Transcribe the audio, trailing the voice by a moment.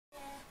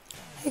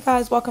Hey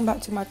guys, welcome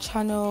back to my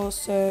channel.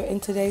 So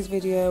in today's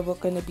video we're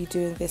going to be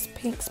doing this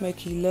pink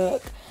smoky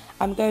look.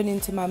 I'm going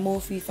into my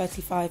Morphe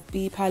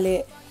 35B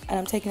palette and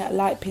I'm taking that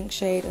light pink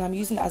shade and I'm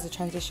using it as a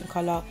transition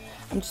colour.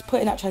 I'm just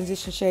putting that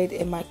transition shade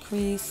in my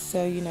crease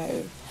so you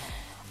know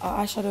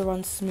our eyeshadow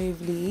runs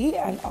smoothly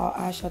and our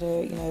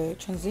eyeshadow, you know,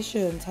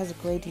 transitions, has a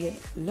gradient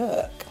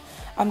look.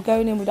 I'm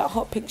going in with that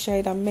hot pink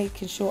shade. I'm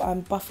making sure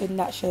I'm buffing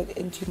that shade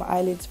into my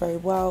eyelids very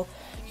well.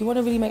 You want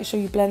to really make sure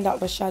you blend out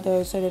the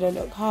shadows so they don't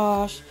look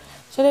harsh,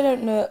 so they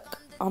don't look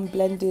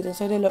unblended, and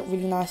so they look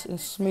really nice and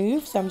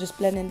smooth. So I'm just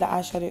blending the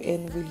eyeshadow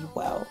in really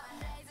well.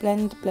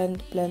 Blend,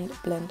 blend, blend,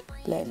 blend,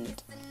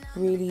 blend.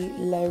 Really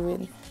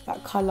layering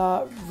that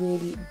colour,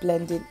 really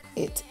blending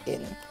it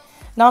in.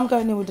 Now I'm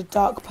going in with the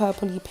dark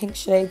purpley pink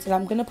shades and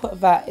I'm going to put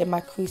that in my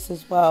crease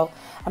as well.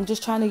 I'm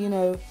just trying to, you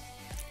know,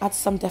 add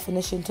some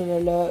definition to the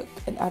look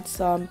and add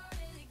some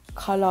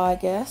colour, I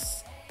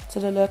guess, to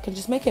the look, and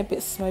just make it a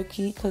bit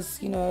smoky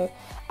because, you know,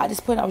 at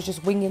this point I was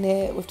just winging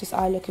it with this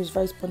eye look. It was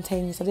very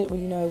spontaneous. I didn't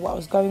really know what I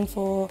was going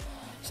for,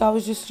 so I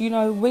was just, you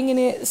know, winging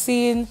it,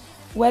 seeing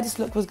where this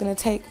look was going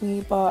to take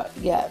me. But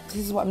yeah, this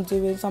is what I'm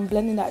doing. So I'm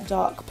blending that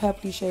dark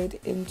purpley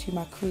shade into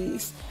my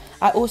crease.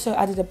 I also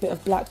added a bit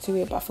of black to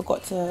it, but I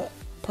forgot to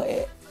put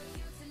it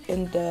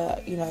in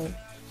the, you know,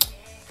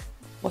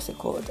 what's it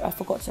called? I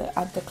forgot to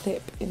add the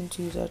clip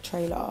into the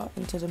trailer,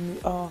 into the,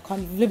 oh, I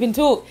can't even live and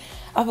talk.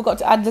 I forgot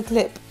to add the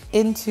clip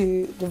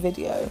into the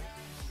video.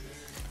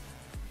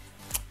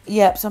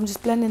 Yep, so I'm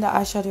just blending the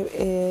eyeshadow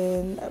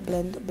in,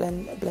 blend,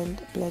 blend,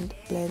 blend, blend,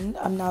 blend.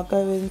 I'm now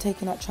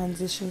taking that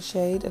transition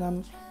shade and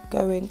I'm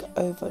going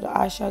over the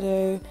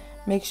eyeshadow,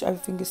 make sure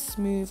everything is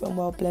smooth and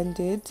well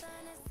blended.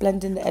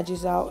 Blending the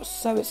edges out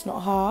so it's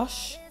not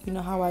harsh, you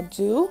know how I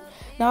do.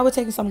 Now we're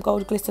taking some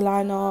gold glitter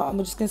liner and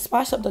we're just going to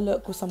spice up the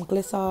look with some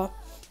glitter.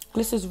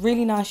 Glitter's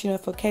really nice, you know,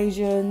 for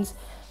occasions,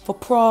 for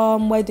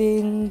prom,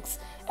 weddings,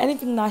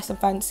 anything nice and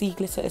fancy,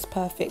 glitter is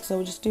perfect. So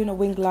we're just doing a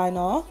wing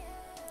liner,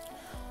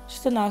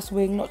 just a nice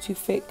wing, not too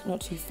thick,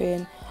 not too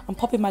thin. I'm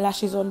popping my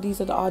lashes on.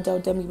 These are the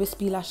GetTheDamiGlow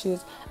wispy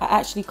lashes. I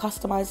actually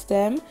customized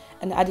them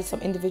and added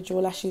some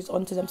individual lashes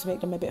onto them to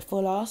make them a bit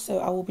fuller, so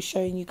I will be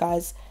showing you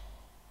guys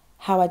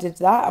how I did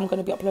that. I'm going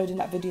to be uploading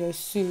that video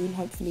soon,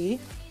 hopefully.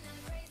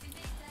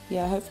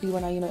 Yeah, hopefully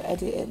when I, you know,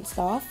 edit it and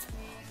stuff.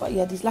 But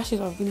yeah, these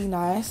lashes are really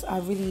nice. I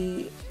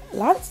really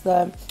liked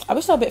them. I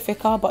wish they were a bit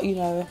thicker, but you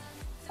know,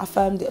 I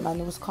firmed it, man.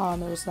 It was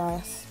calm, it was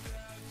nice.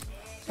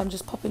 So I'm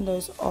just popping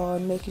those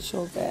on, making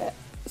sure they're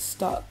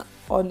stuck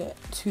on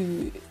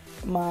to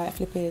my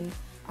flipping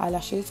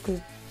eyelashes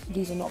because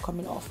these are not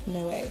coming off,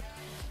 no way.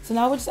 So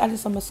now we're just adding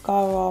some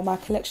mascara. My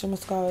collection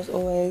mascara as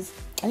always.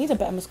 I need a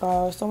better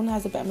mascara. If someone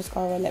has a better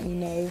mascara, let me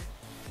know,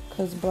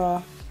 because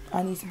bruh,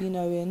 I need to be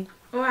knowing.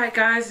 Alright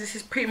guys, this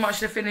is pretty much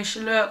the finished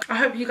look. I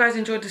hope you guys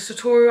enjoyed this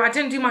tutorial. I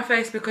didn't do my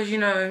face because, you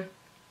know,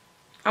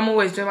 I'm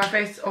always doing my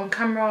face on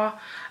camera.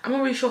 I'm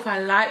not really sure if I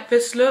like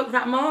this look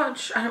that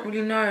much. I don't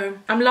really know.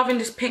 I'm loving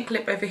this pink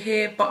lip over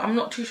here, but I'm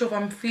not too sure if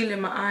I'm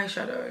feeling my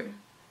eyeshadow.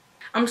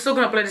 I'm still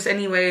going to upload this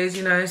anyways,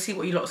 you know, see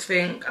what you lots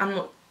think. I'm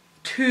not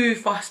too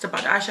fussed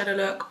about the eyeshadow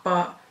look,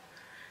 but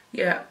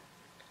yeah,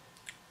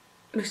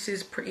 this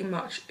is pretty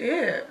much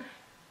it.